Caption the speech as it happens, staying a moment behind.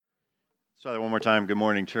Try that one more time. Good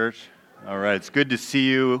morning, church. All right, it's good to see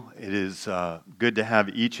you. It is good to have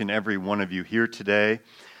each and every one of you here today.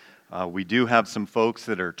 We do have some folks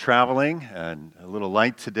that are traveling and a little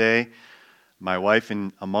light today. My wife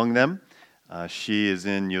among them. She is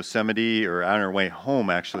in Yosemite, or on her way home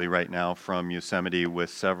actually right now from Yosemite with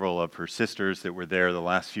several of her sisters that were there the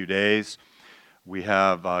last few days. We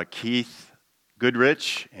have Keith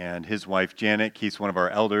Goodrich and his wife Janet. Keith's one of our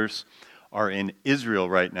elders, are in Israel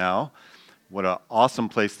right now. What an awesome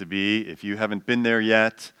place to be. If you haven't been there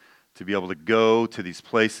yet, to be able to go to these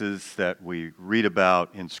places that we read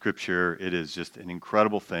about in Scripture, it is just an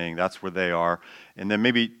incredible thing. That's where they are. And then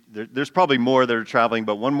maybe, there's probably more that are traveling,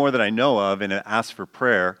 but one more that I know of and ask for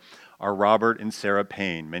prayer are Robert and Sarah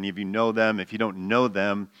Payne. Many of you know them. If you don't know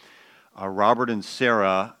them, Robert and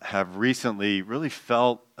Sarah have recently really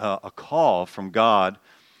felt a call from God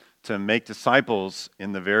to make disciples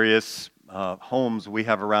in the various homes we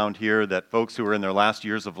have around here that folks who are in their last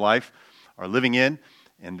years of life are living in,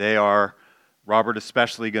 and they are, Robert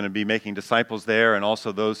especially, going to be making disciples there, and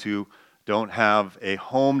also those who don't have a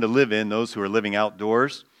home to live in, those who are living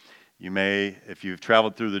outdoors. You may, if you've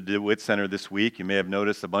traveled through the DeWitt Center this week, you may have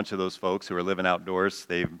noticed a bunch of those folks who are living outdoors.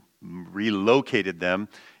 They've relocated them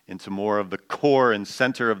into more of the core and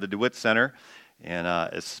center of the DeWitt Center, and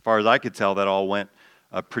as far as I could tell, that all went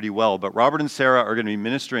pretty well. But Robert and Sarah are going to be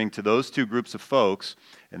ministering to those two groups of folks,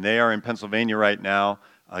 and they are in Pennsylvania right now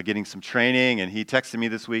getting some training, and he texted me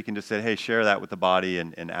this week and just said, hey, share that with the body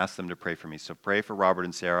and ask them to pray for me. So pray for Robert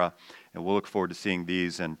and Sarah, and we'll look forward to seeing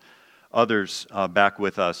these and others back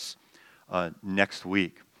with us next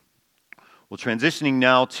week. Well, transitioning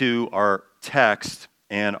now to our text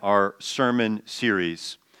and our sermon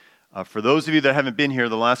series. For those of you that haven't been here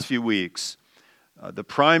the last few weeks, the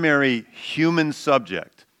primary human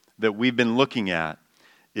subject that we've been looking at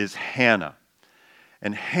is Hannah.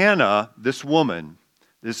 And Hannah, this woman,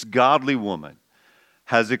 this godly woman,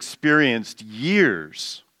 has experienced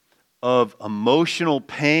years of emotional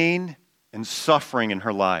pain and suffering in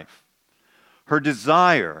her life. Her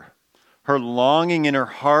desire, her longing in her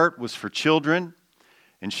heart was for children,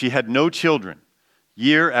 and she had no children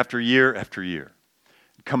year after year after year.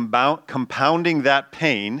 Compounding that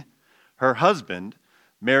pain, her husband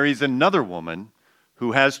marries another woman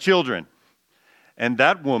who has children. And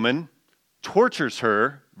that woman tortures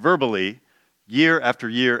her verbally year after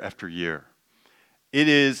year after year. It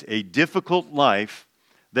is a difficult life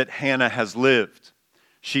that Hannah has lived.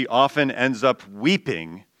 She often ends up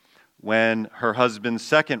weeping when her husband's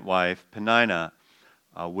second wife, Peninnah,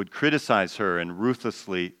 would criticize her and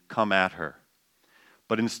ruthlessly come at her.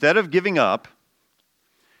 But instead of giving up,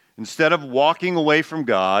 instead of walking away from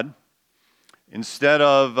God, instead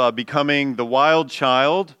of becoming the wild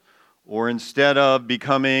child, or instead of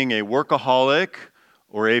becoming a workaholic,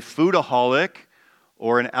 or a foodaholic,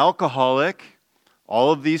 or an alcoholic, all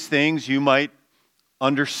of these things you might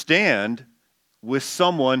understand with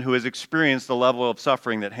someone who has experienced the level of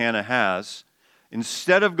suffering that Hannah has,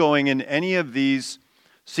 instead of going in any of these,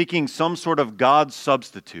 seeking some sort of God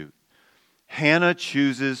substitute, Hannah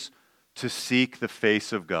chooses to seek the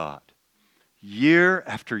face of God. Year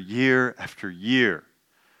after year after year,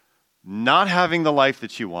 not having the life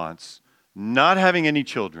that she wants, not having any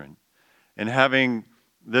children, and having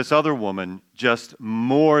this other woman just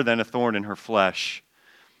more than a thorn in her flesh,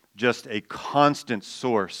 just a constant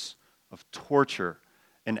source of torture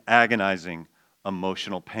and agonizing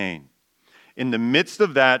emotional pain. In the midst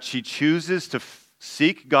of that, she chooses to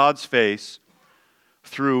seek God's face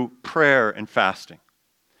through prayer and fasting.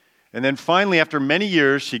 And then finally, after many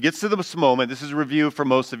years, she gets to this moment. This is a review for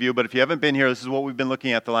most of you, but if you haven't been here, this is what we've been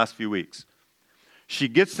looking at the last few weeks. She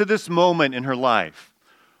gets to this moment in her life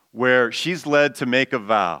where she's led to make a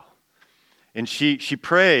vow. And she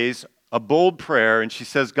prays a bold prayer, and she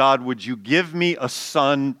says, God, would you give me a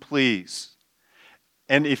son, please?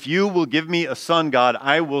 And if you will give me a son, God,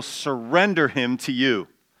 I will surrender him to you.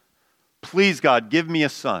 Please, God, give me a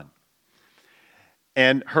son.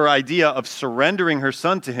 And her idea of surrendering her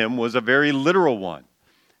son to him was a very literal one.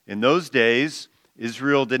 In those days,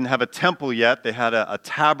 Israel didn't have a temple yet. They had a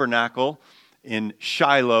tabernacle in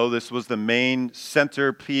Shiloh. This was the main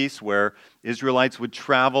centerpiece where Israelites would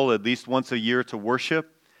travel at least once a year to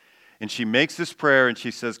worship. And she makes this prayer and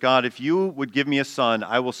she says, God, if you would give me a son,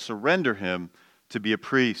 I will surrender him to be a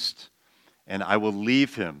priest, and I will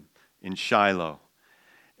leave him in Shiloh.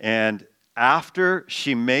 And after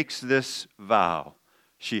she makes this vow,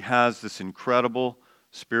 she has this incredible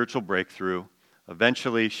spiritual breakthrough.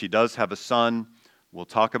 Eventually, she does have a son. We'll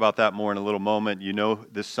talk about that more in a little moment. You know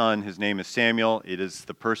this son, his name is Samuel. It is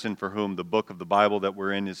the person for whom the book of the Bible that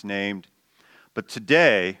we're in is named. But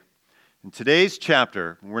today, In today's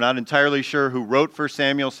chapter, we're not entirely sure who wrote 1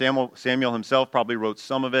 Samuel. Samuel himself probably wrote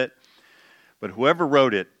some of it. But whoever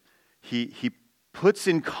wrote it, he puts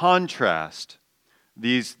in contrast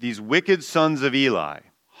these wicked sons of Eli,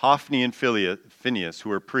 Hophni and Phinehas,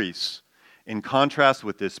 who are priests, in contrast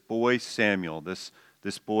with this boy Samuel, this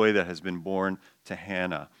boy that has been born to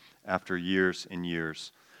Hannah after years and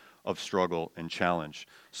years of struggle and challenge.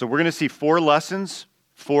 So we're going to see 4 lessons,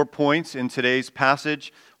 4 points in today's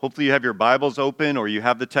passage. Hopefully you have your Bibles open, or you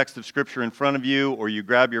have the text of Scripture in front of you, or you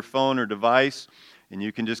grab your phone or device and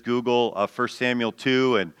you can just Google 1 Samuel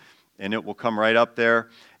 2 and it will come right up there.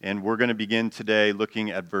 And we're going to begin today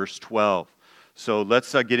looking at verse 12. So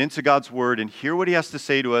let's get into God's Word and hear what He has to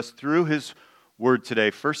say to us through His Word today.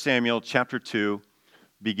 1 Samuel chapter 2,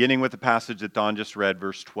 beginning with the passage that Don just read,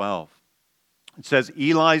 verse 12. It says,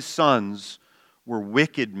 Eli's sons were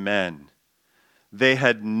wicked men. They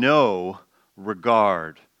had no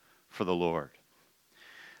regard for the Lord.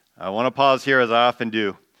 I want to pause here, as I often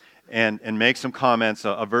do, and make some comments,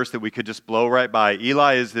 a verse that we could just blow right by.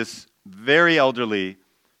 Eli is this very elderly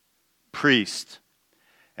priest,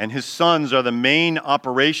 and his sons are the main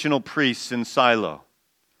operational priests in Shiloh,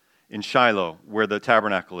 where the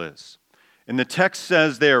tabernacle is. And the text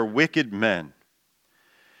says they are wicked men,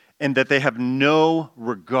 and that they have no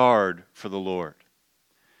regard for the Lord.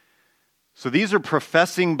 So these are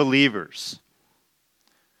professing believers.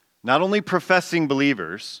 Not only professing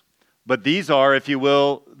believers, but these are, if you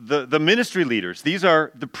will, the ministry leaders. These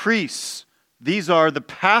are the priests. These are the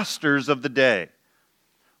pastors of the day.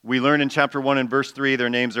 We learn in chapter 1 and verse 3, their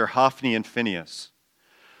names are Hophni and Phinehas.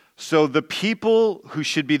 So the people who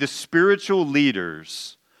should be the spiritual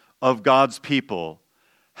leaders of God's people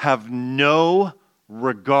have no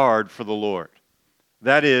regard for the Lord.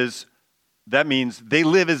 That means they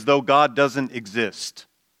live as though God doesn't exist.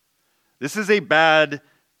 This is a bad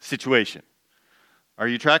situation. Are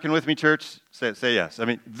you tracking with me, church? Say yes. I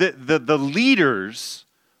mean, the leaders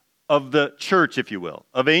of the church, if you will,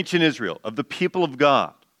 of ancient Israel, of the people of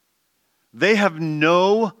God, they have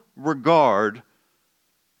no regard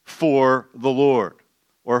for the Lord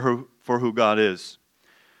or for who God is.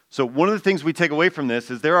 So one of the things we take away from this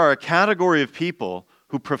is there are a category of people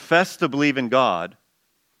who profess to believe in God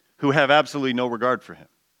who have absolutely no regard for Him.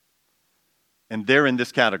 And they're in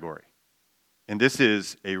this category. And this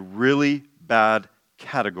is a really bad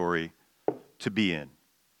category to be in.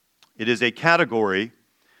 It is a category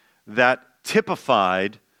that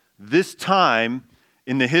typified this time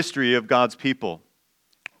in the history of God's people.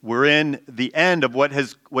 We're in the end of what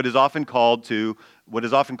is often called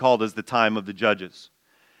as the time of the Judges.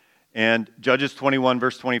 And Judges 21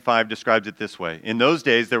 verse 25 describes it this way. In those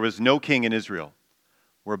days there was no king in Israel.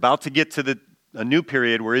 We're about to get to a new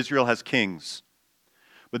period where Israel has kings.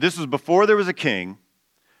 But this was before there was a king,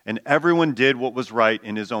 and everyone did what was right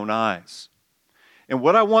in his own eyes. And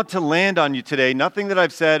what I want to land on you today, nothing that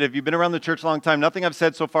I've said, if you've been around the church a long time, nothing I've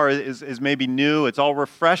said so far is maybe new. It's all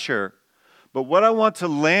refresher. But what I want to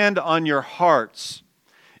land on your hearts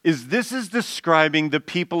is this is describing the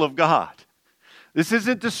people of God. This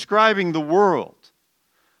isn't describing the world.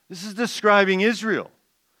 This is describing Israel.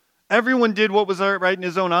 Everyone did what was right in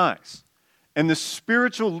his own eyes. And the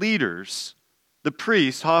spiritual leaders, the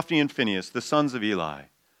priests, Hophni and Phinehas, the sons of Eli,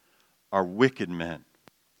 are wicked men.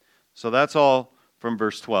 So that's all from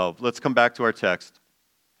verse 12. Let's come back to our text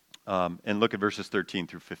and look at verses 13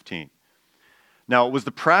 through 15. Now, it was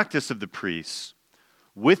the practice of the priests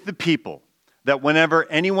with the people that whenever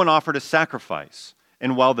anyone offered a sacrifice,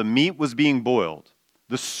 and while the meat was being boiled,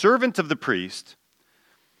 the servant of the priest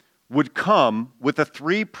would come with a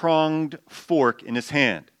 3-pronged fork in his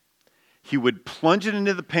hand. He would plunge it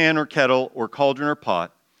into the pan or kettle or cauldron or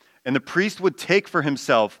pot, and the priest would take for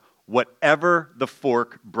himself whatever the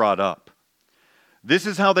fork brought up. This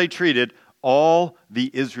is how they treated all the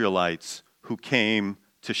Israelites who came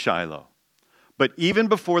to Shiloh. But even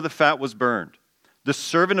before the fat was burned, the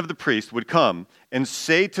servant of the priest would come and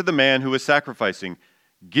say to the man who was sacrificing,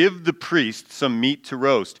 "Give the priest some meat to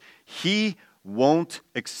roast. He won't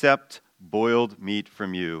accept boiled meat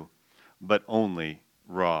from you, but only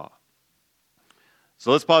raw."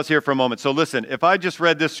 So let's pause here for a moment. So listen, if I just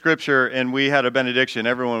read this scripture and we had a benediction,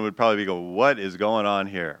 everyone would probably go, what is going on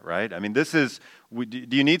here, right? I mean, do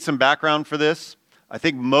you need some background for this? I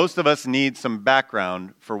think most of us need some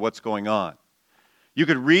background for what's going on. You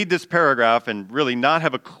could read this paragraph and really not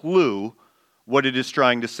have a clue what it is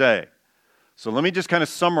trying to say. So let me just kind of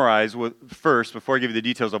summarize first before I give you the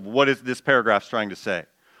details of what is this paragraph trying to say.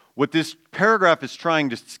 What this paragraph is trying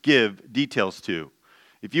to give details to.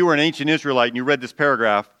 If you were an ancient Israelite and you read this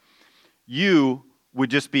paragraph, you would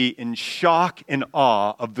just be in shock and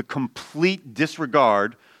awe of the complete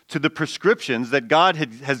disregard to the prescriptions that God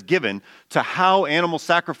has given to how animal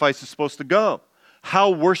sacrifice is supposed to go, how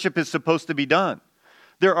worship is supposed to be done.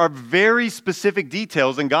 There are very specific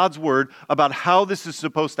details in God's word about how this is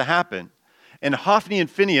supposed to happen. And Hophni and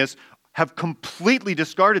Phinehas have completely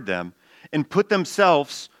discarded them and put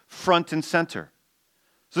themselves front and center.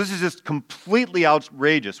 So this is just completely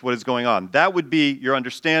outrageous what is going on. That would be your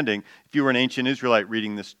understanding if you were an ancient Israelite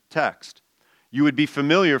reading this text. You would be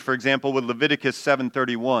familiar, for example, with Leviticus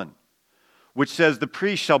 7:31, which says the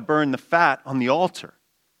priest shall burn the fat on the altar.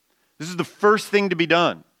 This is the first thing to be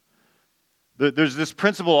done. There's this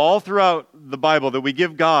principle all throughout the Bible that we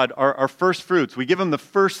give God our first fruits. We give him the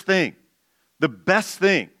first thing, the best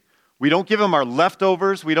thing. We don't give him our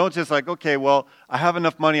leftovers. We don't just like, okay, well, I have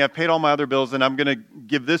enough money. I've paid all my other bills, and I'm going to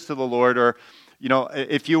give this to the Lord. Or,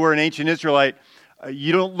 if you were an ancient Israelite,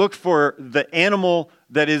 you don't look for the animal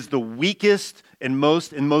that is the weakest and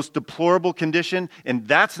most deplorable condition, and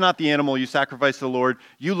that's not the animal you sacrifice to the Lord.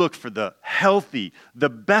 You look for the healthy, the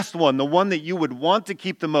best one, the one that you would want to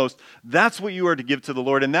keep the most. That's what you are to give to the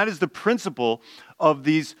Lord, and that is the principle of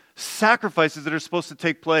these sacrifices that are supposed to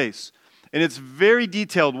take place. And it's very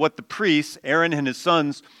detailed what the priests, Aaron and his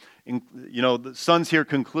sons, the sons here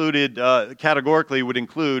concluded categorically would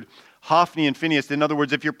include Hophni and Phinehas. In other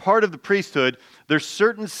words, if you're part of the priesthood, there's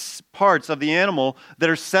certain parts of the animal that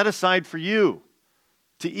are set aside for you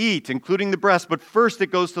to eat, including the breast. But first it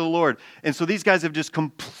goes to the Lord. And so these guys have just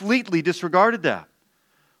completely disregarded that.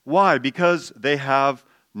 Why? Because they have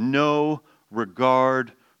no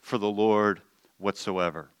regard for the Lord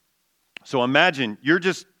whatsoever. So imagine you're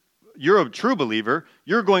a true believer,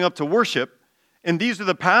 you're going up to worship, and these are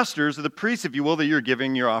the pastors or the priests, if you will, that you're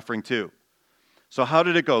giving your offering to. So how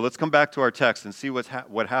did it go? Let's come back to our text and see what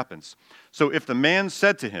happens. So if the man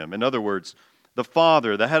said to him, in other words, the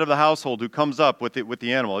father, the head of the household who comes up with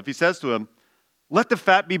the animal, if he says to him, let the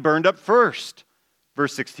fat be burned up first,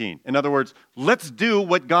 verse 16. In other words, let's do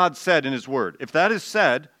what God said in his word. If that is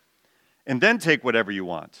said, and then take whatever you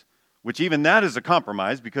want, which even that is a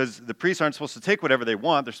compromise because the priests aren't supposed to take whatever they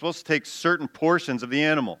want. They're supposed to take certain portions of the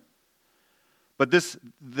animal. But this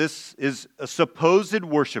is a supposed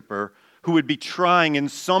worshiper who would be trying in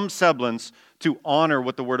some semblance to honor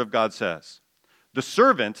what the Word of God says. The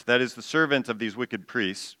servant, that is the servant of these wicked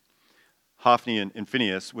priests, Hophni and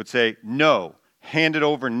Phinehas, would say, no, hand it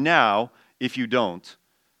over now. If you don't,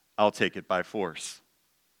 I'll take it by force.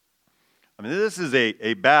 I mean, this is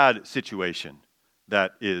a bad situation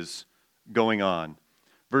that is going on.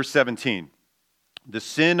 Verse 17, the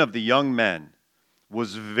sin of the young men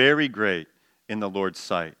was very great in the Lord's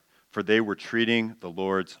sight, for they were treating the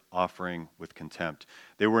Lord's offering with contempt.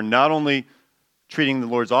 They were not only treating the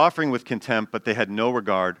Lord's offering with contempt, but they had no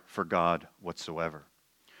regard for God whatsoever.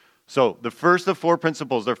 So the first of four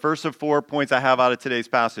principles, the first of 4 points I have out of today's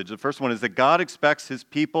passage, the first one is that God expects his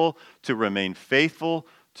people to remain faithful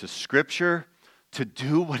to Scripture, to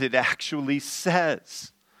do what it actually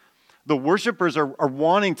says. The worshipers are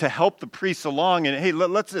wanting to help the priests along and, hey,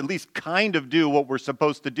 let's at least kind of do what we're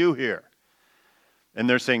supposed to do here. And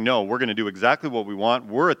they're saying, no, we're going to do exactly what we want.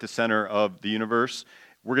 We're at the center of the universe.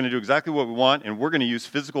 We're going to do exactly what we want, and we're going to use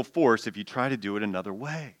physical force if you try to do it another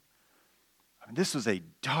way. I mean, this was a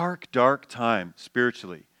dark, dark time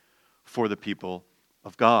spiritually for the people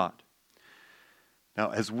of God.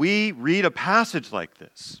 Now, as we read a passage like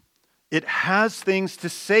this, it has things to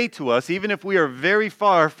say to us, even if we are very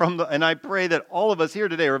far from and I pray that all of us here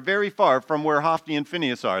today are very far from where Hophni and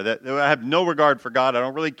Phinehas are, that I have no regard for God, I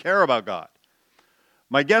don't really care about God.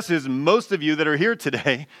 My guess is most of you that are here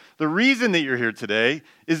today, the reason that you're here today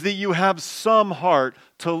is that you have some heart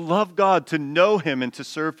to love God, to know him, and to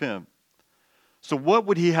serve him. So what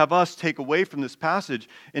would he have us take away from this passage?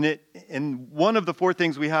 And one of the 4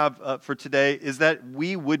 things we have for today is that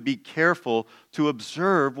we would be careful to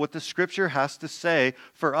observe what the Scripture has to say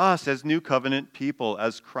for us as New Covenant people,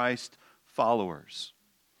 as Christ followers.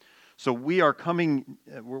 So we're kind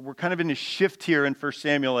of in a shift here in 1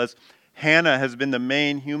 Samuel as Hannah has been the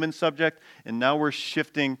main human subject, and now we're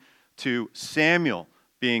shifting to Samuel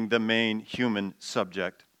being the main human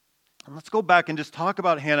subject. And let's go back and just talk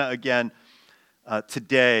about Hannah again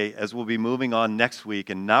today, as we'll be moving on next week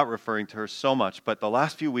and not referring to her so much, but the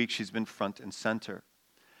last few weeks she's been front and center.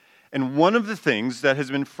 And one of the things that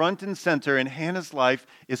has been front and center in Hannah's life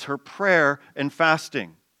is her prayer and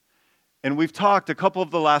fasting. And we've talked a couple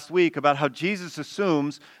of the last week about how Jesus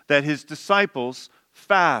assumes that his disciples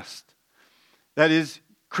fast. That is,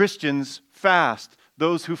 Christians fast.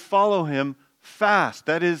 Those who follow him fast.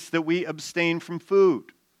 That is, that we abstain from food.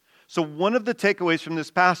 So one of the takeaways from this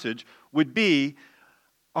passage would be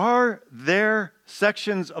are there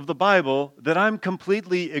sections of the Bible that I'm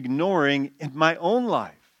completely ignoring in my own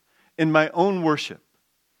life, in my own worship?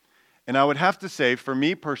 And I would have to say, for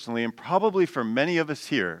me personally, and probably for many of us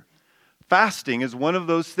here, fasting is one of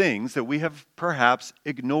those things that we have perhaps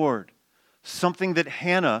ignored. Something that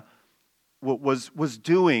Hannah was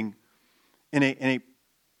doing in a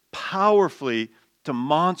powerfully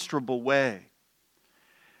demonstrable way.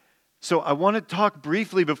 So I want to talk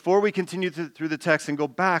briefly before we continue through the text and go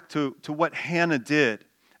back to what Hannah did.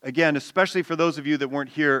 Again, especially for those of you that weren't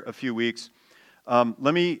here a few weeks,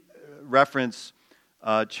 let me reference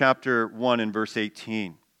chapter 1 and verse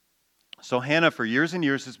 18. So Hannah, for years and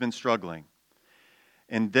years, has been struggling.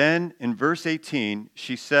 And then in verse 18,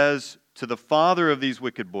 she says to the father of these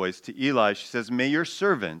wicked boys, to Eli, she says, may your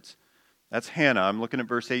servant, that's Hannah, I'm looking at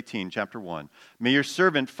verse 18, chapter 1, may your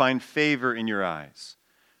servant find favor in your eyes.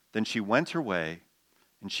 Then she went her way,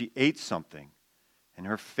 and she ate something, and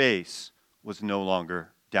her face was no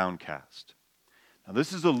longer downcast. Now,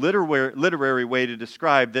 this is a literary way to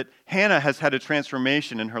describe that Hannah has had a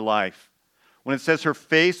transformation in her life. When it says her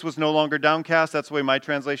face was no longer downcast, that's the way my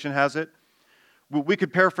translation has it. We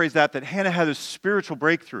could paraphrase that Hannah had a spiritual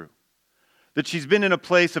breakthrough, that she's been in a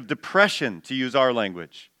place of depression, to use our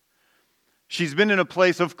language. She's been in a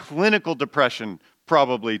place of clinical depression,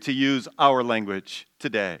 probably, to use our language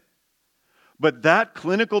today. But that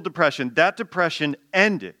clinical depression, that depression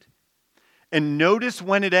ended. And notice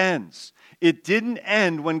when it ends. It didn't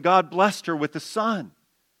end when God blessed her with a son.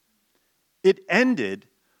 It ended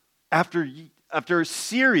after a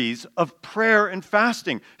series of prayer and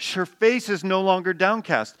fasting. Her face is no longer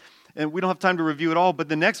downcast. And we don't have time to review it all, but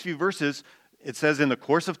the next few verses, it says in the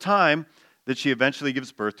course of time that she eventually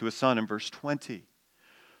gives birth to a son in verse 20.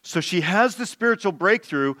 So she has the spiritual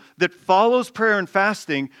breakthrough that follows prayer and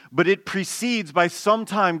fasting, but it precedes by some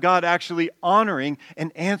time God actually honoring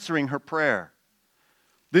and answering her prayer.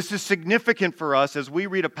 This is significant for us as we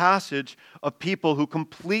read a passage of people who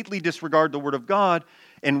completely disregard the Word of God,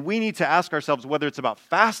 and we need to ask ourselves whether it's about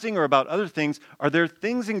fasting or about other things, are there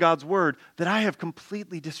things in God's Word that I have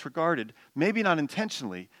completely disregarded? Maybe not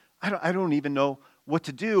intentionally. I don't even know what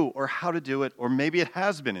to do or how to do it, or maybe it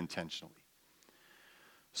has been intentionally.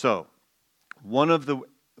 So, one of the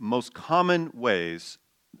most common ways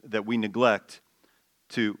that we neglect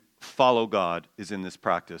to follow God is in this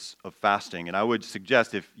practice of fasting. And I would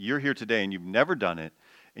suggest if you're here today and you've never done it,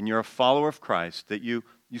 and you're a follower of Christ, that you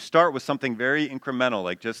start with something very incremental,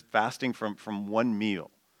 like just fasting from one meal.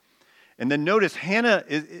 And then notice Hannah,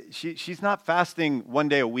 she's not fasting one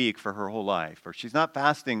day a week for her whole life, or she's not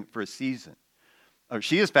fasting for a season. Or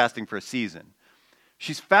she is fasting for a season.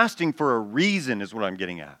 She's fasting for a reason is what I'm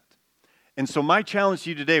getting at. And so my challenge to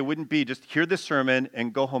you today wouldn't be just hear this sermon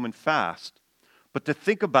and go home and fast, but to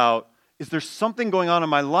think about, is there something going on in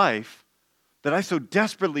my life that I so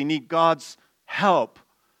desperately need God's help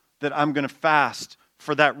that I'm going to fast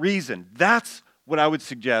for that reason? That's what I would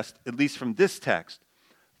suggest, at least from this text,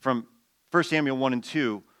 from 1 Samuel 1 and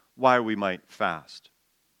 2, why we might fast.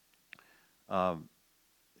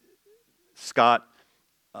 Scott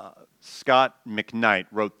McKnight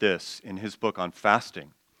wrote this in his book on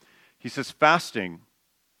fasting. He says, fasting,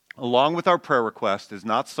 along with our prayer request, is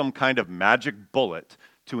not some kind of magic bullet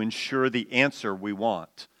to ensure the answer we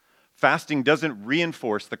want. Fasting doesn't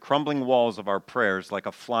reinforce the crumbling walls of our prayers like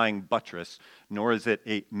a flying buttress, nor is it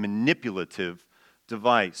a manipulative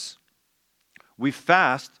device. We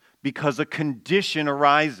fast because a condition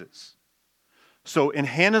arises. So in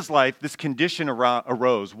Hannah's life, this condition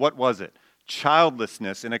arose. What was it?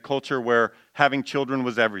 Childlessness in a culture where having children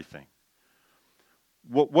was everything.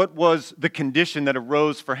 What was the condition that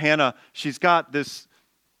arose for Hannah? She's got this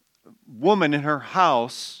woman in her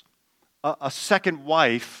house, a second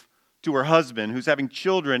wife to her husband who's having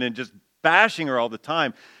children and just bashing her all the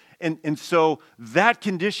time. And so that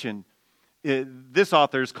condition, this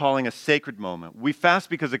author is calling a sacred moment. We fast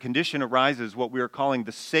because a condition arises, what we are calling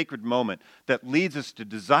the sacred moment, that leads us to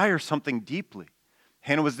desire something deeply.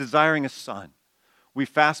 Hannah was desiring a son. We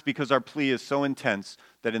fast because our plea is so intense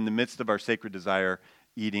that in the midst of our sacred desire,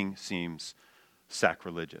 eating seems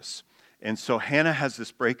sacrilegious. And so Hannah has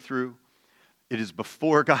this breakthrough. It is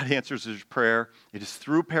before God answers his prayer. It is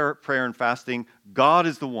through prayer and fasting. God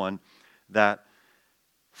is the one that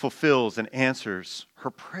fulfills and answers her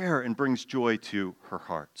prayer and brings joy to her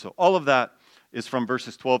heart. So all of that is from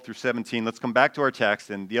verses 12 through 17. Let's come back to our text,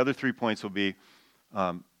 and the other 3 points will be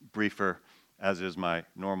briefer, as is my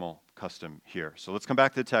normal custom here. So let's come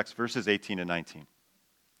back to the text, verses 18 and 19.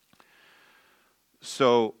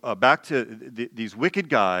 So back to these wicked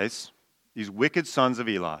guys, these wicked sons of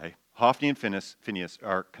Eli, Hophni and Phinehas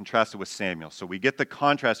are contrasted with Samuel. So we get the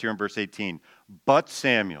contrast here in verse 18. But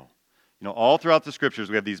Samuel. All throughout the scriptures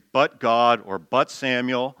we have these but God or but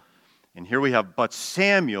Samuel. And here we have but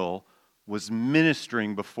Samuel was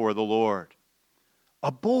ministering before the Lord.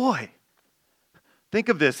 A boy. Think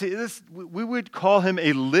of this. We would call him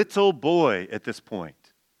a little boy at this point.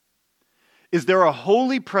 Is there a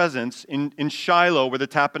holy presence in Shiloh where the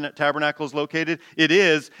tabernacle is located? It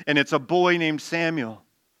is, and it's a boy named Samuel.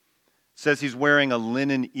 It says he's wearing a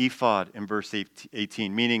linen ephod in verse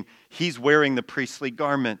 18, meaning he's wearing the priestly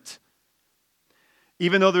garment.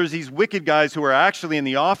 Even though there's these wicked guys who are actually in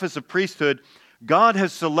the office of priesthood, God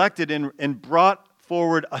has selected and brought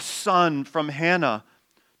forward a son from Hannah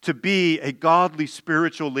to be a godly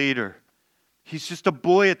spiritual leader. He's just a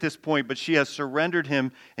boy at this point, but she has surrendered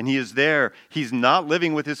him, and he is there. He's not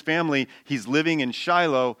living with his family. He's living in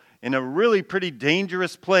Shiloh in a really pretty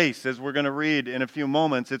dangerous place, as we're going to read in a few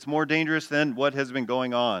moments. It's more dangerous than what has been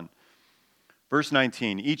going on. Verse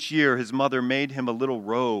 19, each year his mother made him a little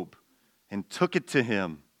robe and took it to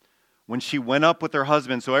him when she went up with her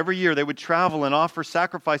husband. So every year they would travel and offer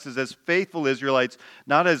sacrifices as faithful Israelites,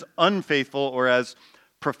 not as unfaithful or as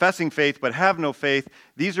professing faith but have no faith.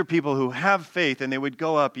 These are people who have faith, and they would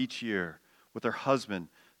go up each year with their husband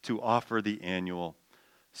to offer the annual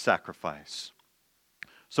sacrifice.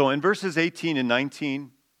 So in verses 18 and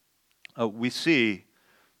 19, we see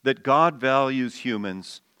that God values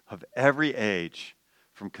humans of every age,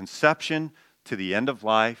 from conception to the end of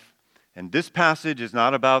life. And this passage is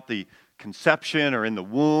not about the conception or in the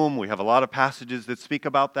womb. We have a lot of passages that speak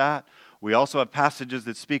about that. We also have passages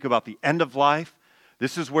that speak about the end of life.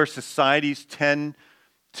 This is where societies tend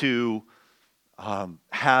to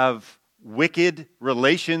have wicked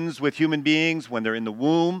relations with human beings when they're in the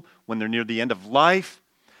womb, when they're near the end of life.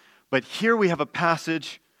 But here we have a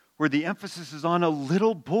passage where the emphasis is on a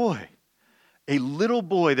little boy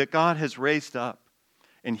that God has raised up.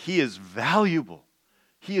 And he is valuable.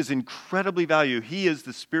 He is incredibly valuable. He is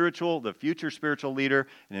the future spiritual leader,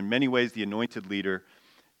 and in many ways the anointed leader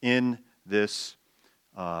in this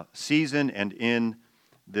season and in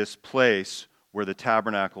this place where the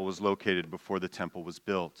tabernacle was located before the temple was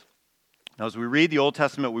built. Now, as we read the Old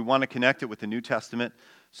Testament, we want to connect it with the New Testament.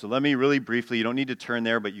 So let me really briefly, you don't need to turn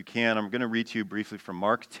there, but you can. I'm going to read to you briefly from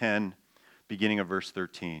Mark 10, beginning of verse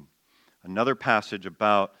 13. Another passage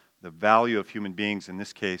about the value of human beings, in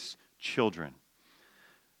this case, children.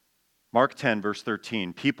 Mark 10, verse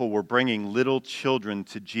 13. People were bringing little children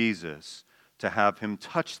to Jesus to have him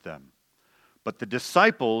touch them, but the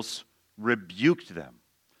disciples rebuked them.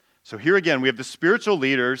 So here again, we have the spiritual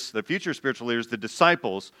leaders, the future spiritual leaders, the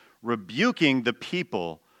disciples, rebuking the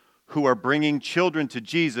people who are bringing children to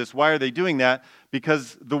Jesus. Why are they doing that?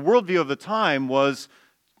 Because the worldview of the time was,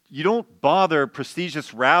 you don't bother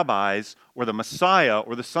prestigious rabbis or the Messiah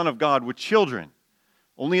or the Son of God with children,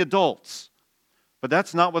 only adults. But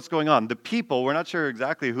that's not what's going on. The people, we're not sure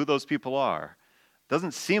exactly who those people are. It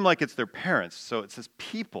doesn't seem like it's their parents. So it says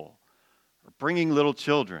people are bringing little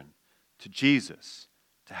children to Jesus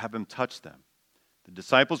to have him touch them. The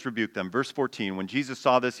disciples rebuked them. Verse 14, when Jesus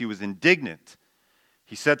saw this, he was indignant.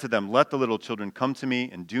 He said to them, let the little children come to me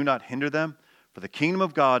and do not hinder them, for the kingdom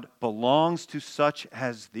of God belongs to such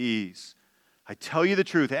as these. I tell you the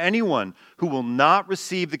truth, anyone who will not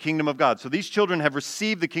receive the kingdom of God. So these children have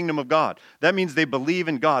received the kingdom of God. That means they believe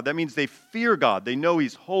in God. That means they fear God. They know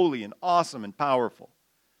he's holy and awesome and powerful.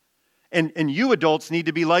 And you adults need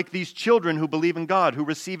to be like these children who believe in God, who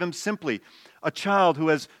receive him simply. A child who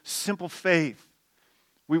has simple faith.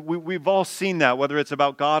 We've all seen that, whether it's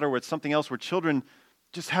about God or it's something else, where children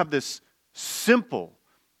just have this simple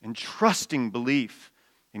and trusting belief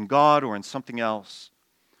in God or in something else.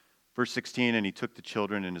 Verse 16, and he took the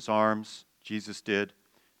children in his arms, Jesus did,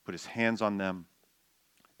 put his hands on them,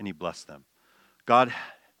 and he blessed them. God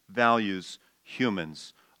values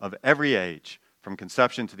humans of every age, from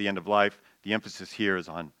conception to the end of life. The emphasis here is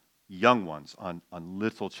on young ones, on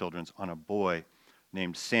little children, on a boy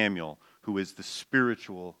named Samuel, who is the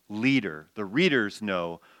spiritual leader. The readers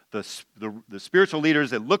know the spiritual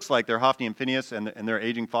leaders, it looks like they're Hophni and Phinehas and their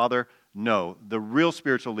aging father. No, the real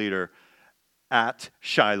spiritual leader at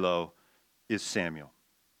Shiloh is Samuel.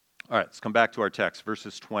 All right, let's come back to our text.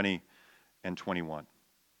 Verses 20 and 21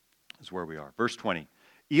 is where we are. Verse 20.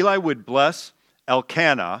 Eli would bless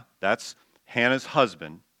Elkanah, that's Hannah's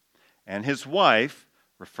husband, and his wife,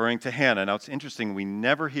 referring to Hannah. Now it's interesting, we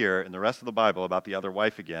never hear in the rest of the Bible about the other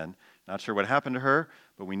wife again. Not sure what happened to her,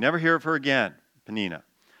 but we never hear of her again, Peninnah.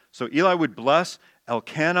 So Eli would bless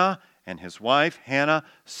Elkanah and his wife, Hannah,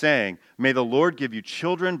 saying, may the Lord give you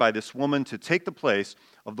children by this woman to take the place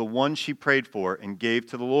of the one she prayed for and gave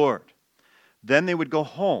to the Lord. Then they would go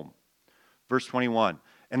home. Verse 21,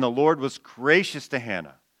 and the Lord was gracious to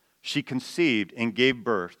Hannah. She conceived and gave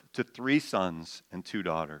birth to 3 sons and 2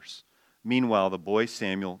 daughters. Meanwhile, the boy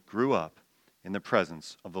Samuel grew up in the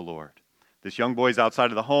presence of the Lord. This young boy is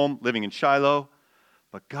outside of the home, living in Shiloh,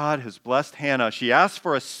 but God has blessed Hannah. She asked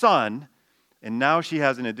for a son, and now she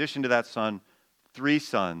has, in addition to that son, 3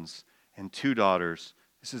 sons and 2 daughters.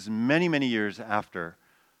 This is many, many years after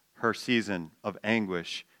her season of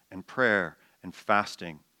anguish and prayer and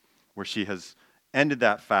fasting, where she has ended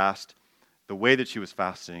that fast the way that she was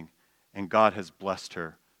fasting, and God has blessed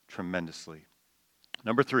her tremendously.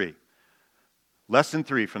 Number 3, lesson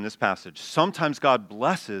 3 from this passage. Sometimes God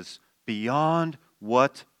blesses beyond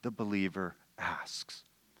what the believer asks.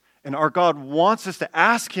 And our God wants us to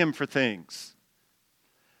ask Him for things.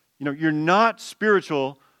 You know, you're not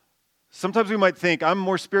spiritual. Sometimes we might think, I'm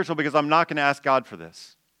more spiritual because I'm not going to ask God for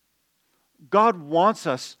this. God wants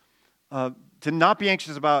us to not be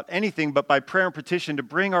anxious about anything, but by prayer and petition to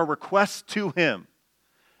bring our requests to Him.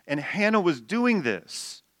 And Hannah was doing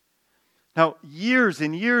this. Now, years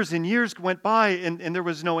and years and years went by, and there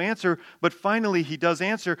was no answer, but finally He does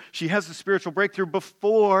answer. She has the spiritual breakthrough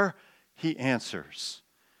before He answers.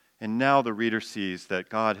 And now the reader sees that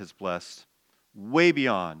God has blessed way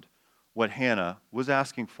beyond what Hannah was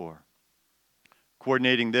asking for.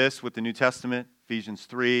 Coordinating this with the New Testament, Ephesians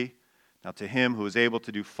 3, now to Him who is able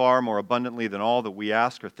to do far more abundantly than all that we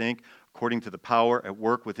ask or think, according to the power at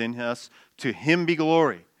work within us, to Him be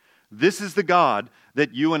glory. This is the God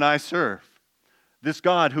that you and I serve. This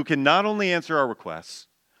God who can not only answer our requests,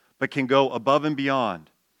 but can go above and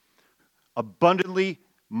beyond, abundantly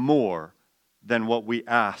more than what we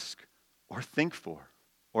ask or think for,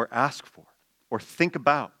 or ask for, or think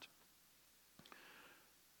about.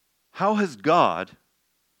 How has God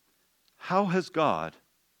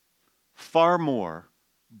far more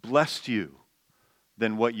blessed you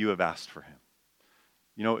than what you have asked for Him?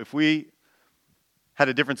 You know, if we had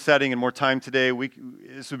a different setting and more time today,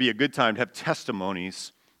 this would be a good time to have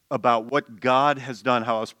testimonies about what God has done,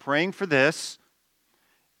 how I was praying for this,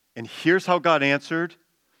 and here's how God answered,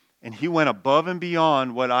 and He went above and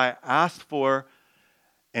beyond what I asked for,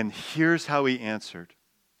 and here's how He answered.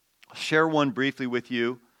 I'll share one briefly with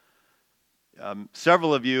you.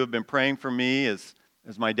 Several of you have been praying for me as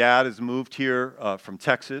my dad has moved here from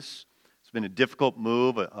Texas. It's been a difficult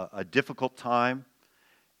move, a difficult time.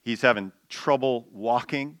 He's having trouble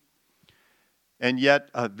walking. And yet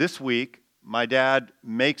this week, my dad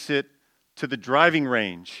makes it to the driving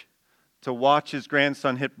range to watch his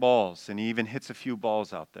grandson hit balls, and he even hits a few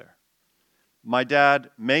balls out there. My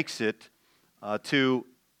dad makes it to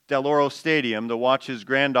Del Oro Stadium to watch his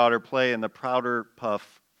granddaughter play in the Powder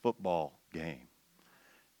Puff football game.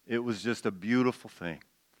 It was just a beautiful thing.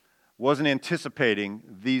 Wasn't anticipating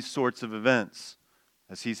these sorts of events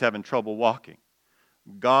as he's having trouble walking.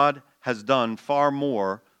 God has done far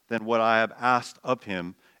more than what I have asked of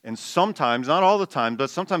Him. And sometimes, not all the time, but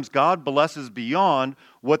sometimes God blesses beyond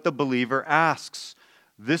what the believer asks.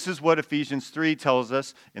 This is what Ephesians 3 tells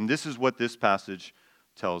us, and this is what this passage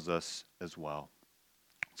tells us as well.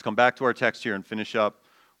 Let's come back to our text here and finish up.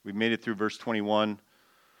 We've made it through verse 21.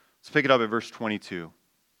 Let's pick it up at verse 22.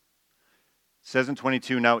 It says in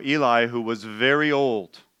 22, now Eli, who was very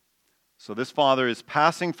old, so this father is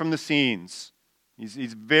passing from the scenes.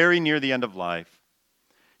 He's very near the end of life.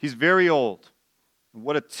 He's very old.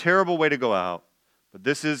 What a terrible way to go out. But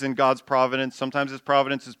this is in God's providence. Sometimes His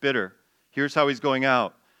providence is bitter. Here's how he's going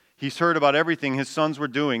out. He's heard about everything his sons were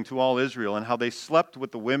doing to all Israel and how they slept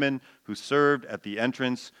with the women who served at the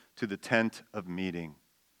entrance to the tent of meeting.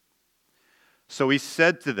 So he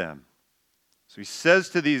said to them, so he says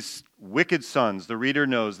to these wicked sons, the reader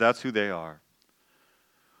knows that's who they are.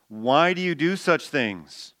 Why do you do such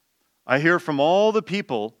things? I hear from all the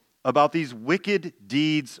people about these wicked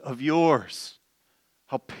deeds of yours.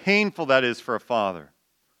 How painful that is for a father.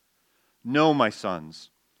 No, my sons,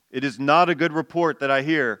 it is not a good report that I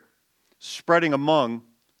hear spreading among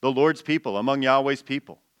the Lord's people, among Yahweh's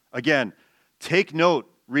people. Again, take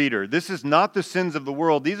note, reader, this is not the sins of the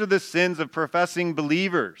world. These are the sins of professing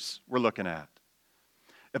believers we're looking at.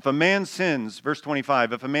 If a man sins, verse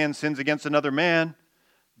 25, if a man sins against another man,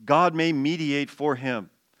 God may mediate for him.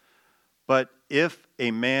 But if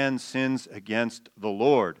a man sins against the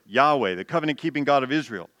Lord, Yahweh, the covenant-keeping God of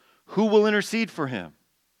Israel, who will intercede for him?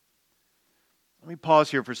 Let me pause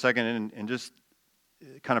here for a second and just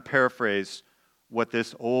kind of paraphrase what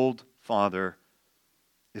this old father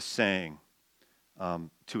is saying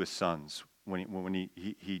to his sons. When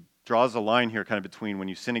he draws a line here kind of between when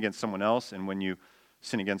you sin against someone else and when you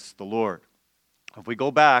sin against the Lord. If we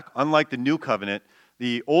go back, unlike the New Covenant,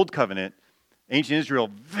 the Old Covenant, ancient Israel,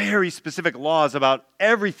 very specific laws about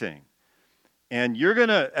everything. And you're going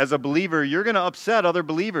to, as a believer, you're going to upset other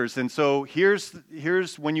believers. And so here's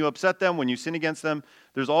when you upset them, when you sin against them,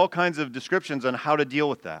 there's all kinds of descriptions on how to deal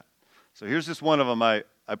with that. So here's just one of them I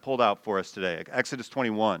pulled out for us today. Exodus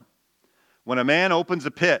 21. When a man opens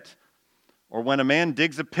a pit, or when a man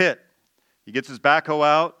digs a pit, he gets his backhoe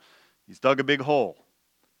out, he's dug a big hole,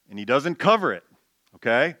 and he doesn't cover it,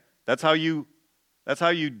 okay? That's how you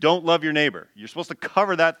don't love your neighbor. You're supposed to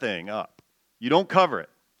cover that thing up. You don't cover it.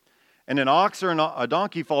 And an ox or a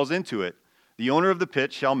donkey falls into it, the owner of the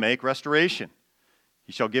pit shall make restoration.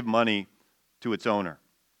 He shall give money to its owner,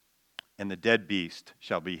 and the dead beast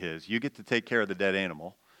shall be his. You get to take care of the dead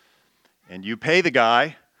animal, and you pay the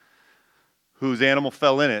guy whose animal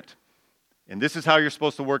fell in it. And this is how you're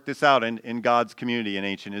supposed to work this out in God's community in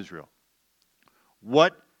ancient Israel.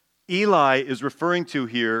 What Eli is referring to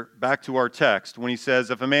here, back to our text, when he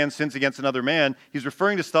says, if a man sins against another man, he's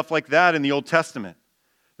referring to stuff like that in the Old Testament.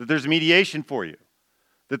 That there's mediation for you.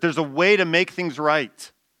 That there's a way to make things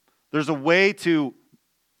right. There's a way to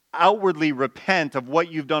outwardly repent of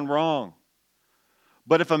what you've done wrong.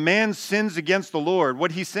 But if a man sins against the Lord,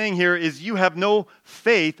 what he's saying here is you have no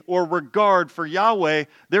faith or regard for Yahweh.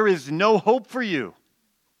 There is no hope for you.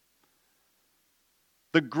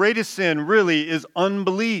 The greatest sin really is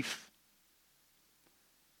unbelief.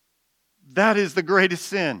 That is the greatest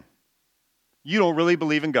sin. You don't really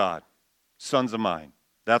believe in God, sons of mine.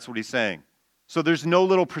 That's what he's saying. So there's no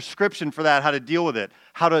little prescription for that, how to deal with it,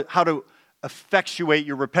 how to effectuate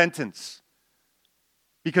your repentance.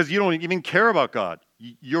 Because you don't even care about God.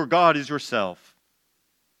 Your God is yourself.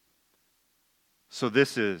 So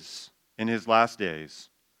this is, in his last days,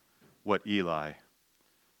 what Eli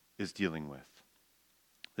is dealing with.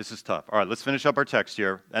 This is tough. All right, let's finish up our text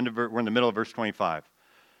here. We're in the middle of verse 25.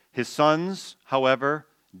 His sons, however,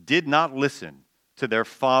 did not listen to their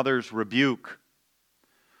father's rebuke,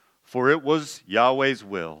 for it was Yahweh's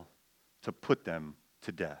will to put them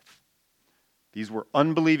to death. These were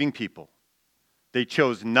unbelieving people. They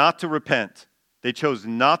chose not to repent. They chose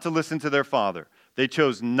not to listen to their father. They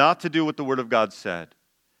chose not to do what the word of God said.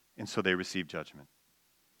 And so they received judgment.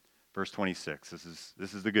 Verse 26,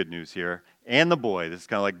 this is the good news here. And the boy, this is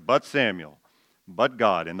kind of like, but Samuel, but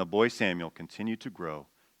God, and the boy Samuel continued to grow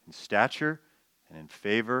in stature and in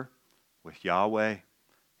favor with Yahweh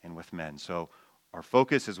and with men. So our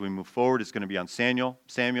focus as we move forward is going to be on Samuel.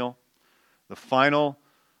 The final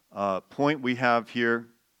point we have here,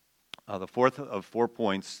 the fourth of 4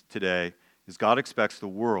 points today, is God expects the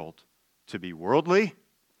world to be worldly,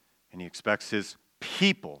 and he expects his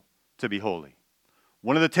people to be holy.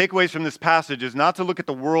 One of the takeaways from this passage is not to look at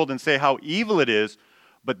the world and say how evil it is,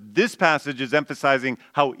 but this passage is emphasizing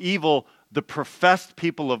how evil the professed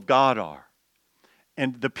people of God are.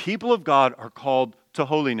 And the people of God are called to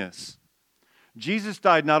holiness. Jesus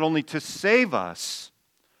died not only to save us,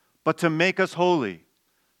 but to make us holy.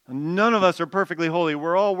 None of us are perfectly holy.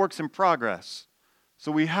 We're all works in progress.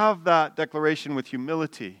 So we have that declaration with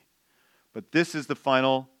humility. But this is the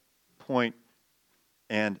final point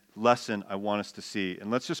and lesson I want us to see.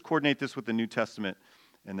 And let's just coordinate this with the New Testament,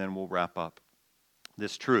 and then we'll wrap up.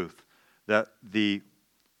 This truth that the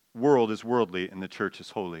world is worldly and the church is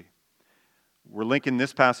holy. We're linking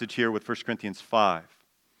this passage here with 1 Corinthians 5.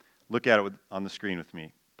 Look at it on the screen with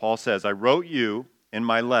me. Paul says, I wrote you in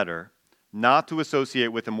my letter not to associate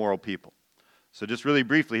with immoral people. So just really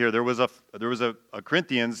briefly here, there was a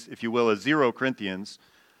Corinthians, if you will, a 0 Corinthians,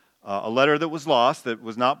 a letter that was lost, that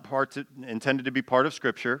was not intended to be part of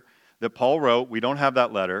Scripture, that Paul wrote. We don't have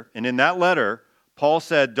that letter. And in that letter, Paul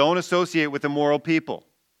said, don't associate with immoral people.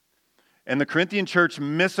 And the Corinthian church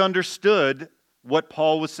misunderstood what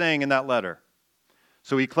Paul was saying in that letter.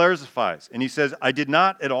 So he clarifies, and he says, I did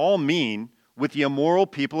not at all mean with the immoral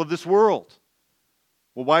people of this world.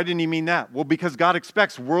 Well, why didn't he mean that? Well, because God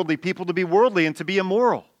expects worldly people to be worldly and to be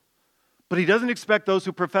immoral. But he doesn't expect those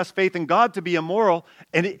who profess faith in God to be immoral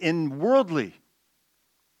and worldly.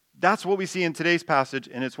 That's what we see in today's passage,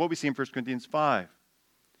 and it's what we see in 1 Corinthians 5.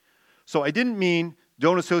 So I didn't mean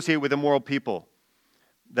don't associate with immoral people.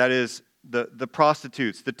 That is, the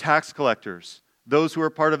prostitutes, the tax collectors, those who are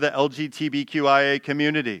part of the LGBTQIA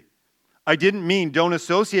community. I didn't mean don't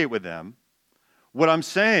associate with them. What I'm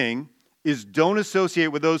saying is don't associate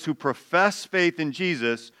with those who profess faith in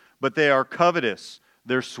Jesus, but they are covetous,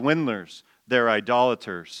 they're swindlers, they're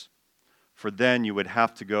idolaters. For then you would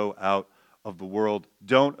have to go out of the world.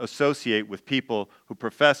 Don't associate with people who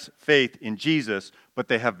profess faith in Jesus, but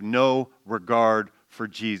they have no regard for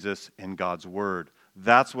Jesus and God's word.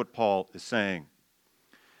 That's what Paul is saying.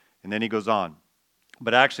 And then he goes on.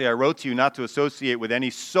 But actually, I wrote to you not to associate with any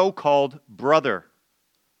so-called brother.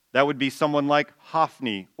 That would be someone like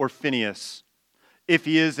Hophni or Phinehas, if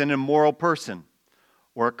he is an immoral person,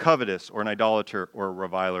 or a covetous, or an idolater, or a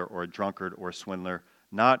reviler, or a drunkard, or a swindler,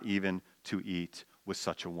 not even to eat with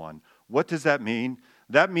such a one. What does that mean?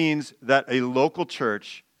 That means that a local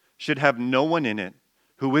church should have no one in it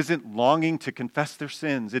who isn't longing to confess their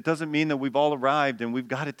sins. It doesn't mean that we've all arrived and we've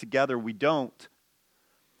got it together. We don't.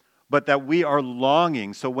 But that we are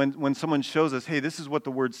longing. So when someone shows us, hey, this is what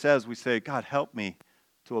the word says, we say, God, help me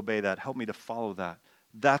to obey that. Help me to follow that.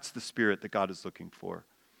 That's the spirit that God is looking for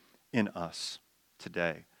in us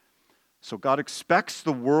today. So God expects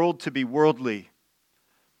the world to be worldly.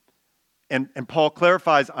 And Paul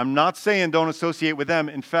clarifies, I'm not saying don't associate with them.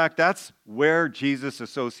 In fact, that's where Jesus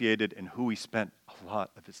associated and who he spent a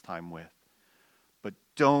lot of his time with. But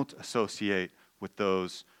don't associate with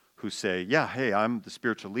those who say, yeah, hey, I'm the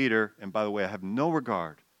spiritual leader, and by the way, I have no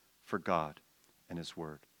regard for God and his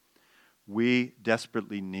word. We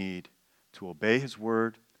desperately need to obey his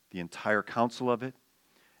word, the entire counsel of it,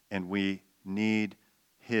 and we need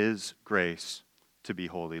his grace to be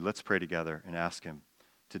holy. Let's pray together and ask him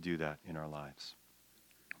to do that in our lives.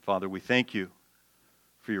 Father, we thank you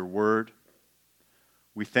for your word.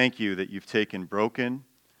 We thank you that you've taken broken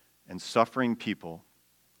and suffering people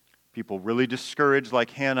really discouraged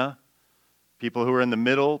like Hannah, people who are in the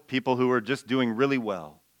middle, people who are just doing really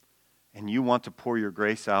well. And you want to pour your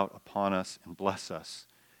grace out upon us and bless us.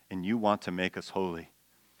 And you want to make us holy.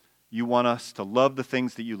 You want us to love the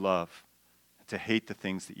things that you love and to hate the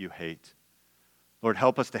things that you hate. Lord,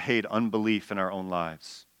 help us to hate unbelief in our own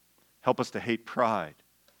lives. Help us to hate pride.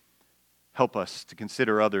 Help us to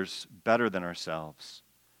consider others better than ourselves.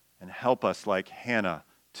 And help us, like Hannah,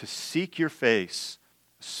 to seek your face,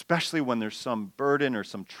 especially when there's some burden or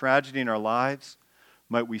some tragedy in our lives.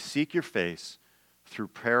 Might we seek your face through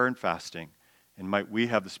prayer and fasting, and might we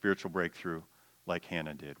have the spiritual breakthrough like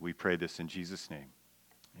Hannah did. We pray this in Jesus' name.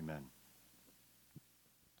 Amen.